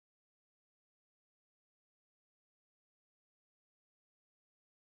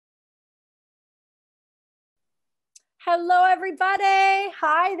Hello, everybody.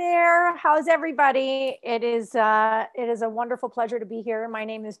 Hi there. How's everybody? It is a wonderful pleasure to be here. My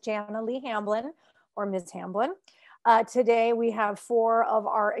name is Jana Lee Hamblin, or Ms. Hamblin. Today we have four of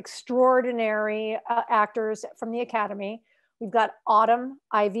our extraordinary actors from the Academy. We've got Autumn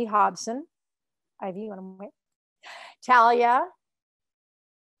Ivy Hobson. Ivy, you want to wait? Talia,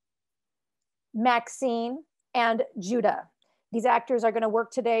 Maxine, and Judah. These actors are going to work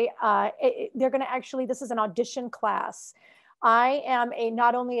today. They're going to actually, this is an audition class. I am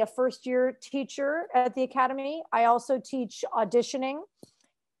not only a first year teacher at the Academy, I also teach auditioning,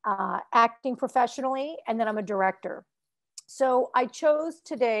 acting professionally, and then I'm a director. So I chose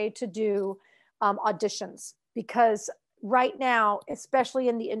today to do auditions because right now, especially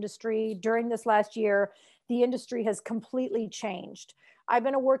in the industry during this last year, the industry has completely changed. I've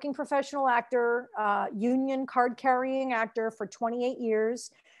been a working professional actor, union card carrying actor for 28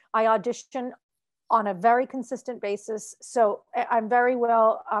 years. I audition on a very consistent basis. So I'm very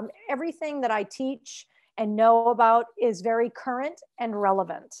well, everything that I teach and know about is very current and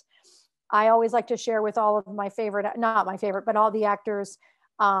relevant. I always like to share with all of my favorite, not my favorite, but all the actors,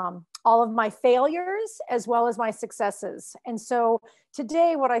 all of my failures as well as my successes. And so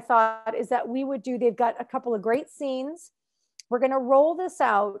today what I thought is that we would do, they've got a couple of great scenes. We're going to roll this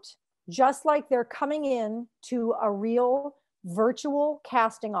out just like they're coming in to a real virtual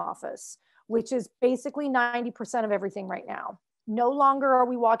casting office, which is basically 90% of everything right now. No longer are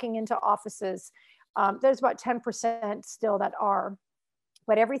we walking into offices. There's about 10% still that are,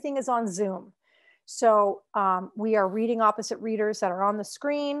 but everything is on Zoom. So we are reading opposite readers that are on the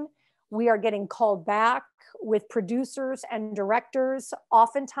screen. We are getting called back with producers and directors.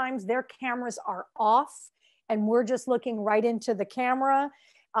 Oftentimes their cameras are off and we're just looking right into the camera.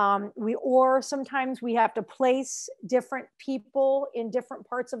 Or sometimes we have to place different people in different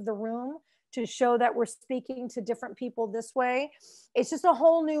parts of the room to show that we're speaking to different people this way. It's just a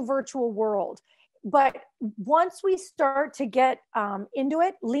whole new virtual world. But once we start to get into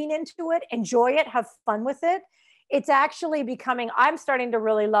it, lean into it, enjoy it, have fun with it, it's actually becoming, I'm starting to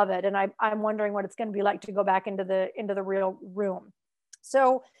really love it. And I'm wondering what it's going to be like to go back into the real room.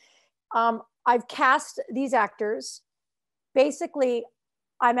 So I've cast these actors. Basically,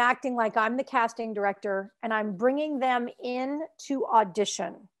 I'm acting like I'm the casting director and I'm bringing them in to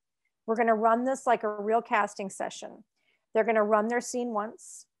audition. We're going to run this like a real casting session. They're going to run their scene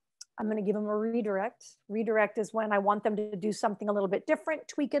once. I'm going to give them a redirect. Redirect is when I want them to do something a little bit different,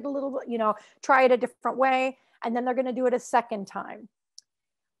 tweak it a little bit, try it a different way. And then they're going to do it a second time.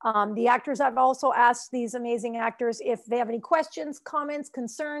 The actors, I've also asked these amazing actors if they have any questions, comments,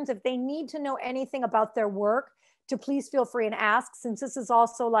 concerns, if they need to know anything about their work, to please feel free and ask, since this is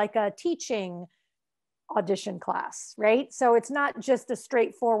also like a teaching audition class, right? So it's not just a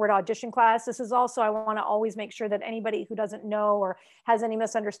straightforward audition class. This is also, I want to always make sure that anybody who doesn't know or has any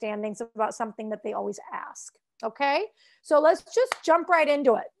misunderstandings about something that they always ask. Okay, so let's just jump right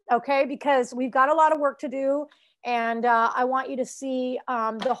into it, okay? Because we've got a lot of work to do. And I want you to see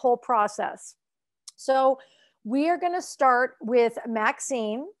the whole process. So we are going to start with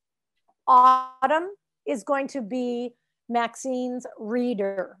Maxine. Autumn is going to be Maxine's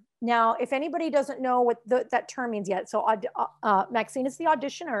reader. Now, if anybody doesn't know what that term means yet, so Maxine is the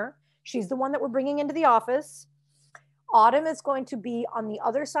auditioner. She's the one that we're bringing into the office. Autumn is going to be on the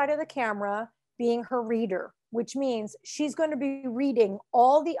other side of the camera being her reader, which means she's going to be reading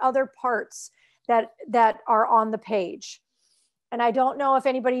all the other parts that are on the page. And I don't know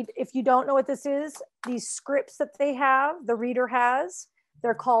if you don't know what this is, these scripts that they have, the reader has,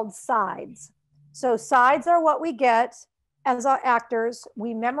 they're called sides. So sides are what we get as our actors.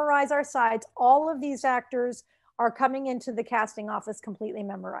 We memorize our sides. All of these actors are coming into the casting office completely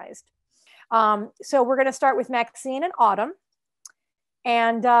memorized. So we're going to start with Maxine and Autumn,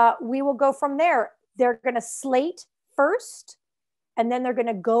 and we will go from there. They're going to slate first, and then they're going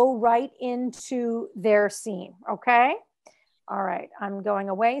to go right into their scene. Okay. All right. I'm going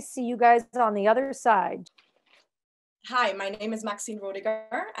away. See you guys on the other side. Hi, my name is Maxine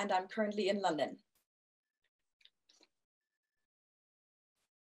Rodiger, and I'm currently in London.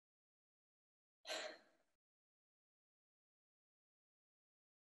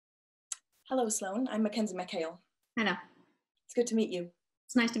 Hello, Sloan. I'm Mackenzie McHale. Hello. It's good to meet you.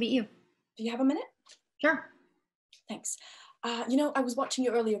 It's nice to meet you. Do you have a minute? Sure. Thanks. I was watching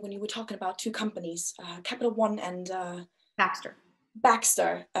you earlier when you were talking about two companies, Capital One and Baxter.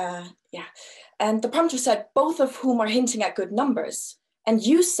 Yeah. And the prompter said both of whom are hinting at good numbers. And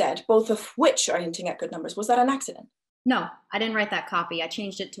you said both of which are hinting at good numbers. Was that an accident? No, I didn't write that copy. I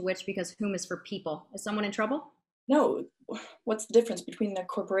changed it to which because whom is for people. Is someone in trouble? No. What's the difference between a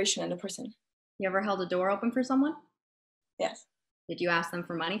corporation and a person? You ever held a door open for someone? Yes. Did you ask them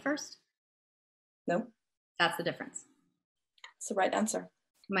for money first? No. That's the difference. It's the right answer.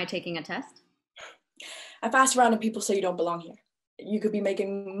 Am I taking a test? I've asked around and people say you don't belong here. You could be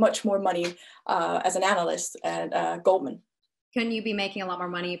making much more money as an analyst at Goldman. Couldn't you be making a lot more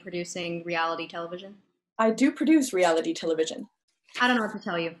money producing reality television? I do produce reality television. I don't know what to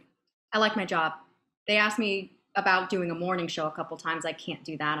tell you. I like my job. They asked me about doing a morning show a couple times. I can't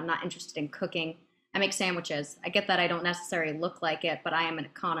do that. I'm not interested in cooking. I make sandwiches. I get that I don't necessarily look like it, but I am an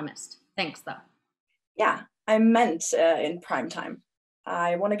economist. Thanks, though. Yeah, I meant in prime time.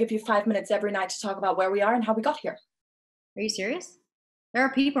 I want to give you 5 minutes every night to talk about where we are and how we got here. Are you serious? There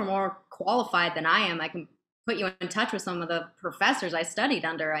are people more qualified than I am. I can put you in touch with some of the professors I studied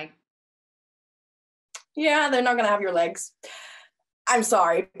under. Yeah, they're not going to have your legs. I'm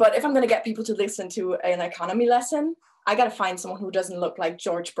sorry, but if I'm going to get people to listen to an economy lesson, I got to find someone who doesn't look like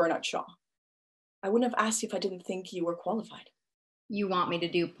George Bernard Shaw. I wouldn't have asked you if I didn't think you were qualified. You want me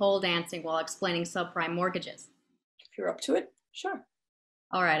to do pole dancing while explaining subprime mortgages? If you're up to it, sure.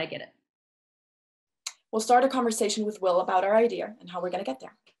 All right, I get it. We'll start a conversation with Will about our idea and how we're going to get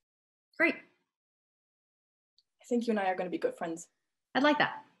there. Great. I think you and I are going to be good friends. I'd like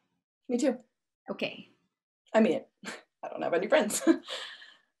that. Me too. Okay. I mean, I don't have any friends.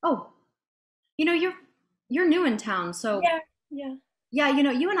 Oh, you're new in town, so Yeah.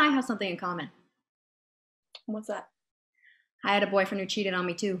 you and I have something in common. What's that? I had a boyfriend who cheated on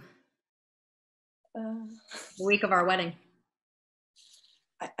me too. The week of our wedding.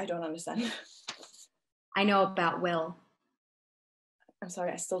 I don't understand. I know about Will. I'm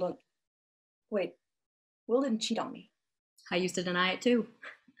sorry, I still don't. Wait, Will didn't cheat on me. I used to deny it too.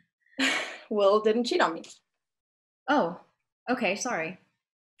 Will didn't cheat on me. Oh, okay, sorry.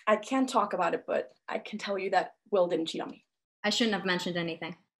 I can't talk about it, but I can tell you that Will didn't cheat on me. I shouldn't have mentioned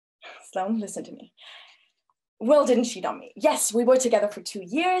anything. Sloan, listen to me. Will didn't cheat on me. Yes, we were together for 2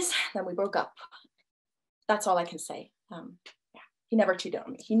 years, then we broke up. That's all I can say. He never cheated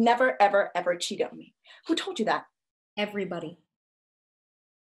on me. He never, ever, ever cheated on me. Who told you that? Everybody.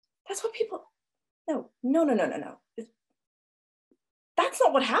 That's what people... No. That's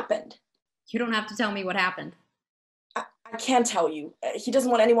not what happened. You don't have to tell me what happened. I can't tell you. He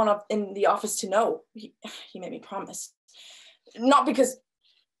doesn't want anyone up in the office to know. He made me promise. Not because...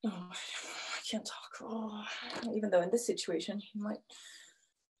 Oh, I can't talk. Oh, even though in this situation, he might...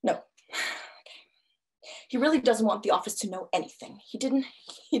 No. Okay. He really doesn't want the office to know anything. He didn't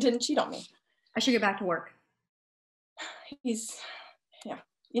cheat on me. I should get back to work. Yeah.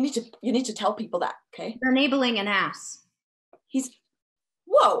 You need to tell people that, okay? You're enabling an ass.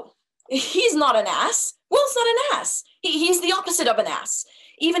 Whoa. He's not an ass. Will's not an ass. He's the opposite of an ass.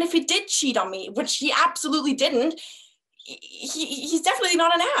 Even if he did cheat on me, which he absolutely didn't, he's definitely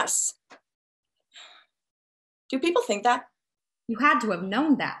not an ass. Do people think that? You had to have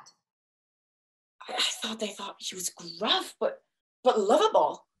known that. I thought they thought he was gruff, but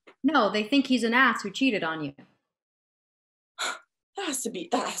lovable. No, they think he's an ass who cheated on you. That has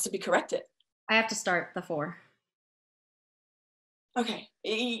to be corrected. I have to start the 4. Okay.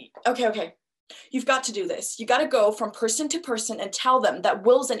 You've got to do this. You got to go from person to person and tell them that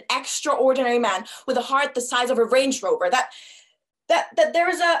Will's an extraordinary man with a heart the size of a Range Rover. That there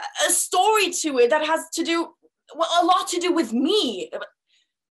is a story to it that has to do, well, a lot to do with me.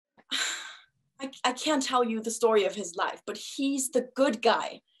 I can't tell you the story of his life, but he's the good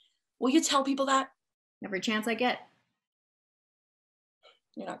guy. Will you tell people that? Every chance I get.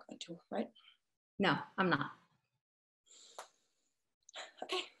 You're not going to, right? No, I'm not.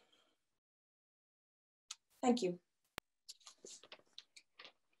 Okay. Thank you.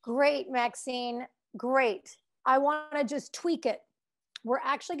 Great, Maxine. Great. I want to just tweak it. We're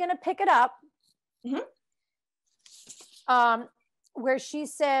actually going to pick it up where she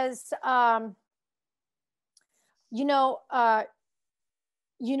says, you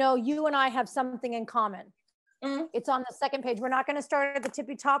and I have something in common. Mm-hmm. It's on the second page. We're not going to start at the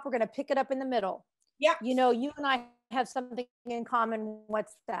tippy top. We're going to pick it up in the middle. Yeah. You and I have something in common.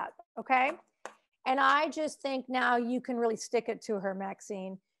 What's that? Okay. And I just think now you can really stick it to her,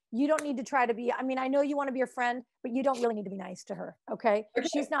 Maxine. You don't need to try to be, I know you want to be her friend, but you don't really need to be nice to her. Okay. If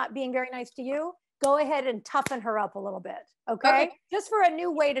she's not being very nice to you, go ahead and toughen her up a little bit. Okay. Just for a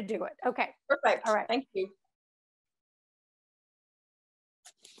new way to do it. Okay. Perfect. All right. Thank you.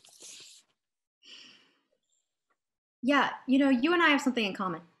 Yeah, you and I have something in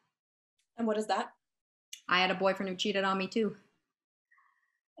common. And what is that? I had a boyfriend who cheated on me too.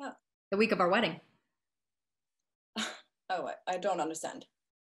 Oh. The week of our wedding. Oh, I don't understand.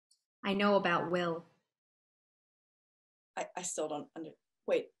 I know about Will. I still don't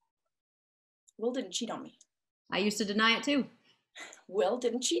Wait. Will didn't cheat on me. I used to deny it too. Will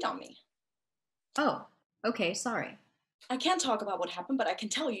didn't cheat on me. Oh, okay, sorry. I can't talk about what happened, but I can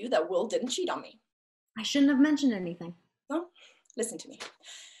tell you that Will didn't cheat on me. I shouldn't have mentioned anything. No, listen to me.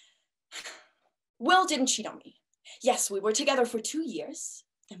 Will didn't cheat on me. Yes, we were together for 2 years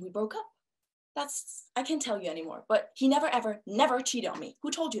and we broke up. I can't tell you anymore, but he never, ever, never cheated on me.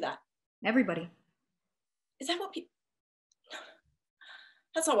 Who told you that? Everybody. Is that what people...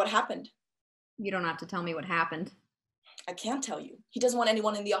 That's not what happened. You don't have to tell me what happened. I can't tell you. He doesn't want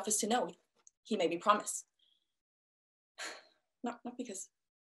anyone in the office to know. He made me promise. Not because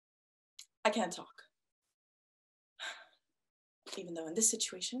I can't talk. Even though in this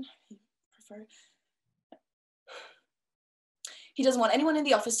situation, he doesn't want anyone in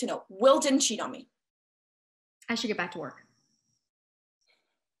the office to know. Will didn't cheat on me. I should get back to work.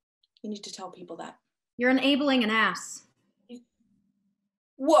 You need to tell people that. You're enabling an ass.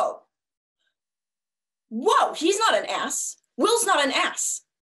 Whoa. Whoa, he's not an ass. Will's not an ass.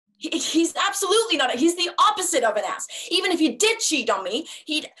 He's absolutely not. He's the opposite of an ass. Even if he did cheat on me,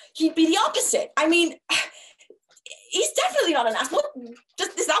 he'd be the opposite. I mean, he's definitely not an ass.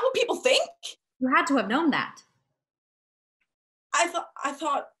 Is that what people think? You had to have known that. I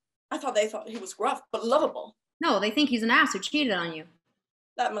thought they thought he was gruff, but lovable. No, they think he's an ass who cheated on you.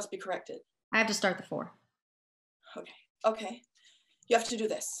 That must be corrected. I have to start the 4. Okay. You have to do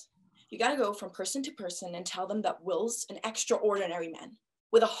this. You gotta go from person to person and tell them that Will's an extraordinary man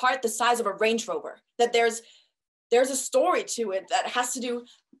with a heart the size of a Range Rover, that there's a story to it that has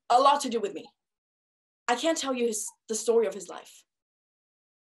a lot to do with me. I can't tell you the story of his life.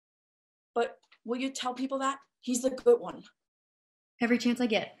 But will you tell people that? He's the good one. Every chance I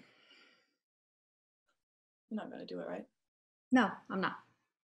get. You're not gonna do it, right? No, I'm not.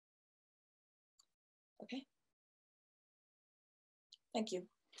 Okay. Thank you.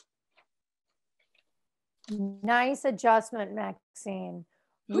 Nice adjustment, Maxine.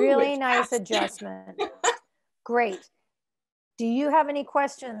 Really nice adjustment. Great. Do you have any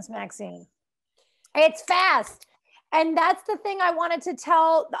questions, Maxine? It's fast. And that's the thing I wanted to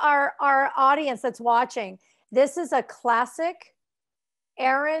tell our audience that's watching. This is a classic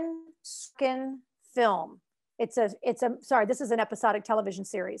Aaron Sorkin film. This is an episodic television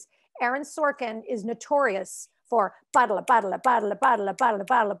series. Aaron Sorkin is notorious for battle.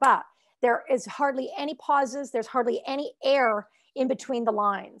 There is hardly any pauses. There's hardly any air in between the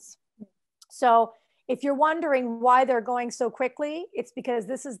lines. So if you're wondering why they're going so quickly, it's because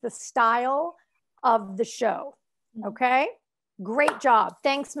this is the style of the show. Okay, great job.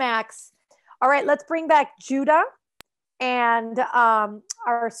 Thanks, Max. All right, let's bring back Judah and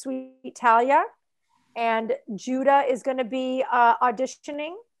our sweet Talia. And Judah is going to be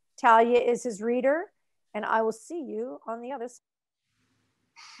auditioning. Talia is his reader. And I will see you on the other side.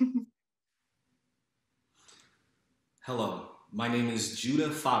 Hello, my name is Judah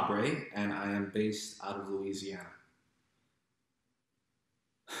Fabre, and I am based out of Louisiana.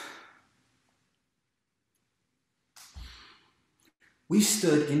 We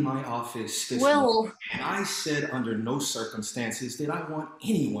stood in my office this morning, and I said under no circumstances did I want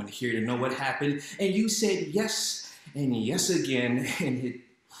anyone here to know what happened, and you said yes and yes again, and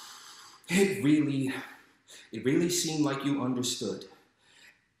it really seemed like you understood.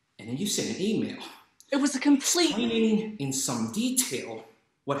 And then you sent an email. It was a complete... explaining in some detail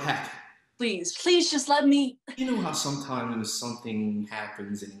what happened. Please just let me... You know how sometimes something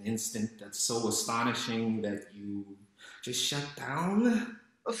happens in an instant that's so astonishing that you just shut down?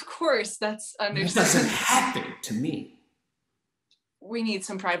 Of course, that's understandable. It doesn't happen to me. We need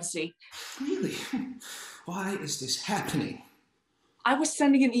some privacy. Really? Why is this happening? I was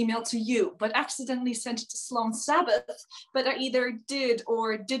sending an email to you, but accidentally sent it to Sloan Sabbath, but I either did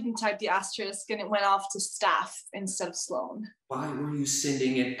or didn't type the asterisk and it went off to staff instead of Sloan. Why were you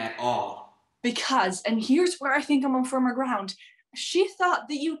sending it at all? Because, and here's where I think I'm on firmer ground, she thought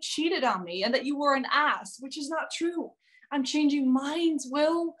that you cheated on me and that you were an ass, which is not true. I'm changing minds,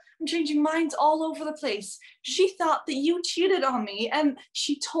 Will. I'm changing minds all over the place. She thought that you cheated on me, and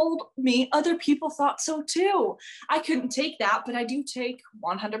she told me other people thought so too. I couldn't take that, but I do take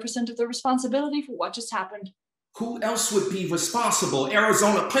 100% of the responsibility for what just happened. Who else would be responsible?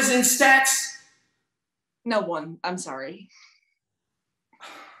 Arizona prison stats? No one, I'm sorry.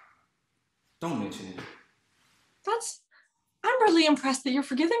 Don't mention it. I'm really impressed that you're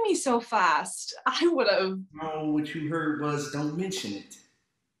forgiving me so fast. I would have... No, what you heard was don't mention it.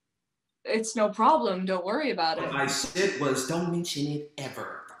 It's no problem, don't worry about it. What I said was don't mention it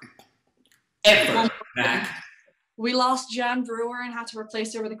ever. Ever, Mac. We lost Jan Brewer and had to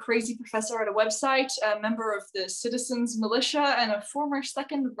replace her with a crazy professor at a website, a member of the Citizens Militia, and a former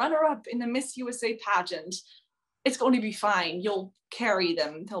second runner-up in the Miss USA pageant. It's going to be fine. You'll carry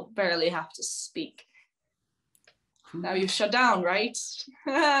them. They'll barely have to speak. Now you shut down, right?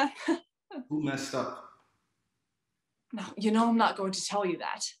 Who messed up? No, you know I'm not going to tell you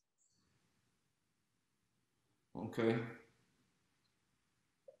that. Okay.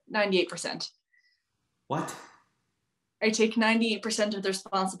 98%. What? I take 98% of the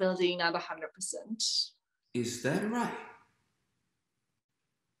responsibility, not 100%. Is that right?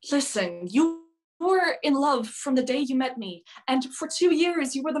 Listen, you were in love from the day you met me. And for 2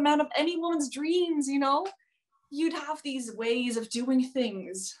 years, you were the man of any woman's dreams, you know? You'd have these ways of doing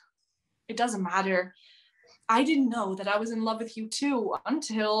things. It doesn't matter. I didn't know that I was in love with you too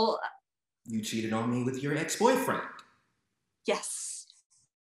until... You cheated on me with your ex-boyfriend. Yes.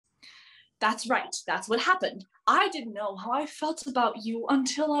 That's right. That's what happened. I didn't know how I felt about you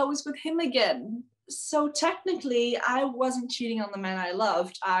until I was with him again. So technically, I wasn't cheating on the man I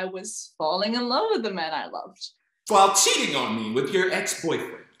loved. I was falling in love with the man I loved. While cheating on me with your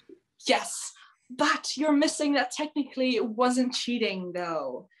ex-boyfriend. Yes, but you're missing that technically it wasn't cheating,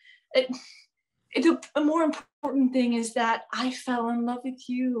 though. A more important thing is that I fell in love with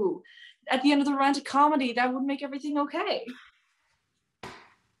you. At the end of the romantic comedy, that would make everything okay.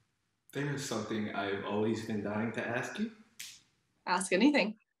 There's something I've always been dying to ask you. Ask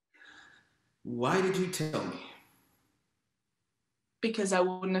anything. Why did you tell me? Because I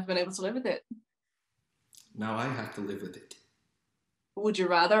wouldn't have been able to live with it. Now I have to live with it. Would you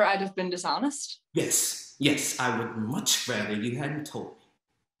rather I'd have been dishonest? Yes, I would much rather you hadn't told me.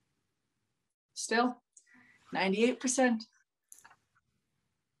 Still, 98%.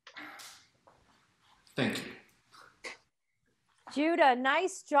 Thank you. Judah,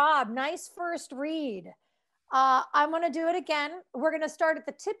 nice job. Nice first read. I'm going to do it again. We're going to start at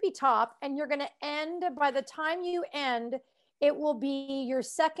the tippy top, and you're going to end, by the time you end, it will be your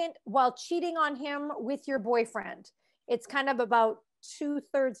second while cheating on him with your boyfriend. It's kind of about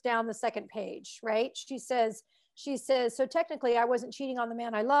 2/3 down the second page, right? She says, so technically I wasn't cheating on the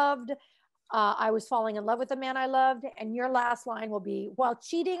man I loved. I was falling in love with the man I loved. And your last line will be, while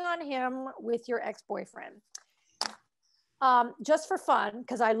cheating on him with your ex-boyfriend. Just for fun,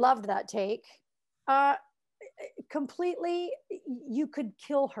 because I loved that take. Completely, you could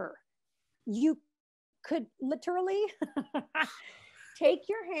kill her. You could literally take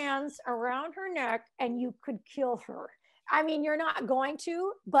your hands around her neck and you could kill her. I mean, you're not going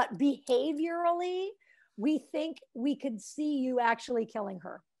to, but behaviorally, we think we could see you actually killing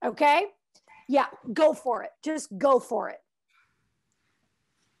her. Okay? Yeah, go for it. Just go for it.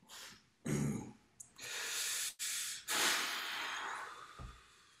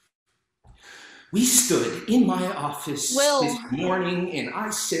 We stood in my office Will. this morning, and I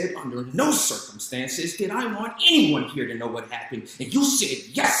said under no circumstances did I want anyone here to know what happened. And you said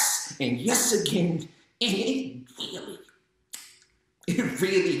yes, and yes again. And it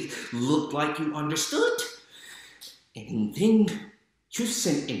really looked like you understood. And then you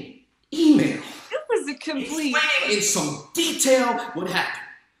sent an email. It was a complete... Explaining in some detail what happened.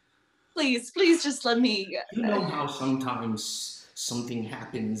 Please just let me... You know how sometimes something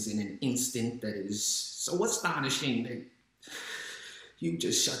happens in an instant that is so astonishing that you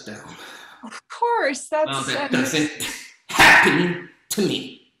just shut down. Of course, that's... Well, that doesn't happen to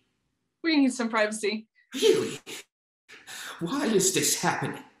me. We need some privacy. Really? Why is this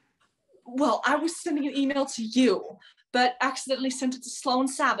happening? Well, I was sending an email to you, but accidentally sent it to Sloan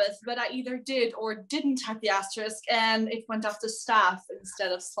Sabbath, but I either did or didn't type the asterisk, and it went off to staff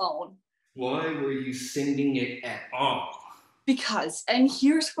instead of Sloan. Why were you sending it at all? Because, and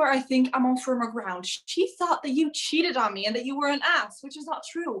here's where I think I'm on firmer ground, she thought that you cheated on me and that you were an ass, which is not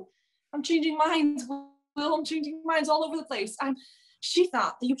true. I'm changing minds, Will. I'm changing minds all over the place. She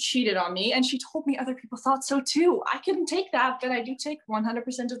thought that you cheated on me, and she told me other people thought so too. I couldn't take that, but I do take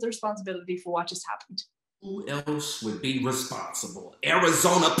 100% of the responsibility for what just happened. Who else would be responsible?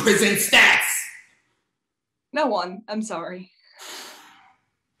 Arizona prison stats! No one. I'm sorry.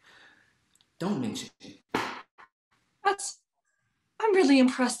 Don't mention it. I'm really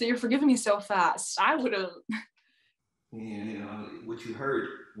impressed that you're forgiving me so fast. I would have... Yeah, what you heard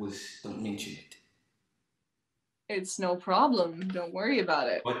was don't mention it. It's no problem. Don't worry about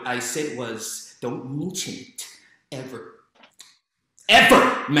it. What I said was don't mention it. Ever.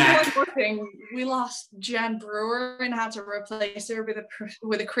 Ever, Mac! One more thing. We lost Jan Brewer and had to replace her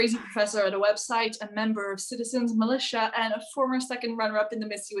with a crazy professor at a website, a member of Citizens Militia, and a former second runner-up in the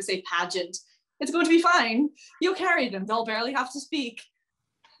Miss USA pageant. It's going to be fine. You'll carry them. They'll barely have to speak.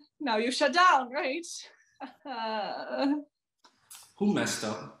 Now you shut down, right? Who messed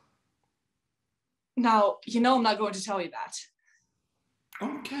up? Now, you know I'm not going to tell you that.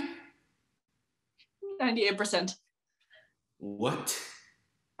 Okay. 98%. What?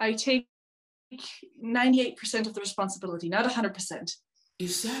 I take 98% of the responsibility, not 100%.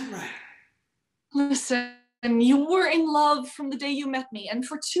 Is that right? Listen, you were in love from the day you met me, and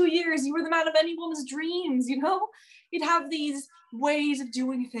for 2 years, you were the man of any woman's dreams, you know? You'd have these ways of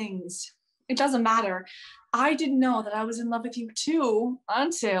doing things. It doesn't matter. I didn't know that I was in love with you too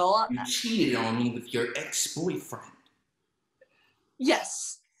until... You cheated on me with your ex-boyfriend.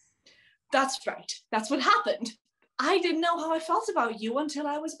 Yes, that's right. That's what happened. I didn't know how I felt about you until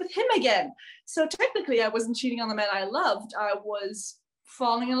I was with him again. So technically, I wasn't cheating on the man I loved. I was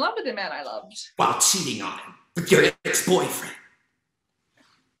falling in love with the man I loved. While cheating on him with your ex-boyfriend.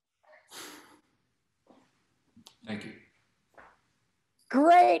 Thank you.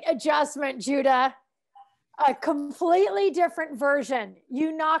 Great adjustment, Judah. A completely different version.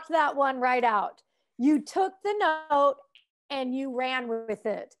 You knocked that one right out. You took the note and you ran with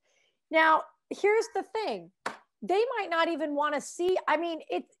it. Now, here's the thing. They might not even want to see. I mean,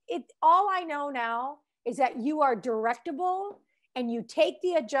 all I know now is that you are directable and you take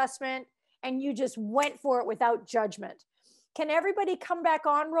the adjustment and you just went for it without judgment. Can everybody come back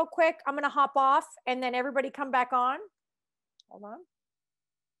on real quick? I'm going to hop off and then everybody come back on. Hold on.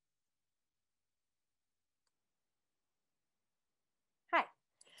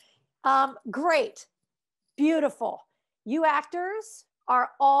 Hi. Great. Beautiful. You actors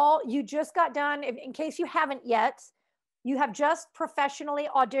are all, you just got done, in case you haven't yet, you have just professionally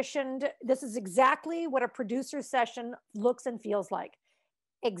auditioned. This is exactly what a producer session looks and feels like.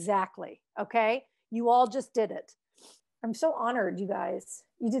 Exactly. Okay. You all just did it. I'm so honored, you guys.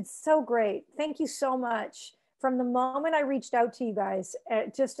 You did so great. Thank you so much. From the moment I reached out to you guys,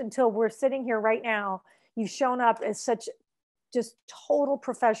 just until we're sitting here right now, you've shown up as such just total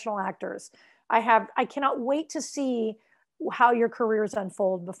professional actors. I cannot wait to see how your careers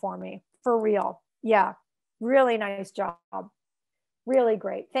unfold before me. For real. Yeah. Really nice job. Really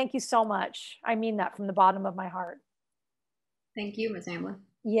great. Thank you so much. I mean that from the bottom of my heart. Thank you, Ms. Hamblin.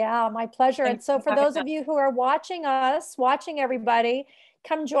 Yeah, my pleasure. And so for those of you who are watching everybody,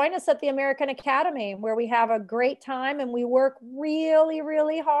 come join us at the American Academy, where we have a great time and we work really,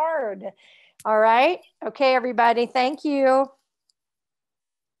 really hard. All right. Okay, everybody. Thank you.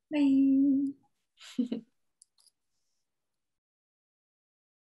 Bye.